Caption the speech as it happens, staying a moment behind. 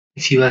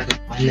If you ever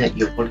find that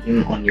your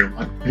volume on your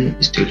microphone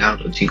is too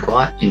loud or too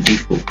quiet in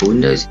default for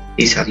Windows,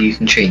 here's how you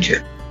can change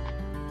it.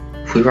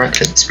 If we right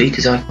click the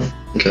speakers icon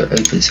and go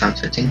open sound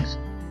settings,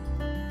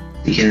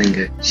 we can then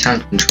go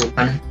sound control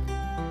panel,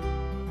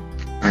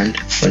 and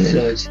when it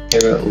loads,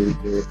 here are all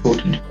your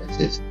recording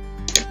devices,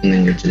 and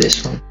then go to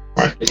this one,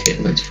 right click it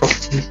and go to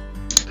properties,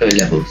 go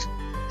levels.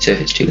 So if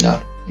it's too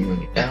loud, I can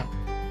bring it down,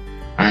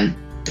 and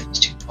if it's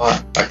too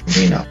quiet, I can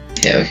bring it up.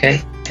 Hit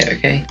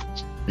OK,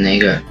 and there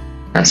you go.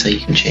 That's how you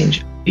can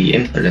change the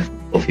input level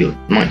of your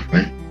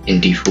microphone in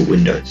default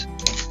Windows.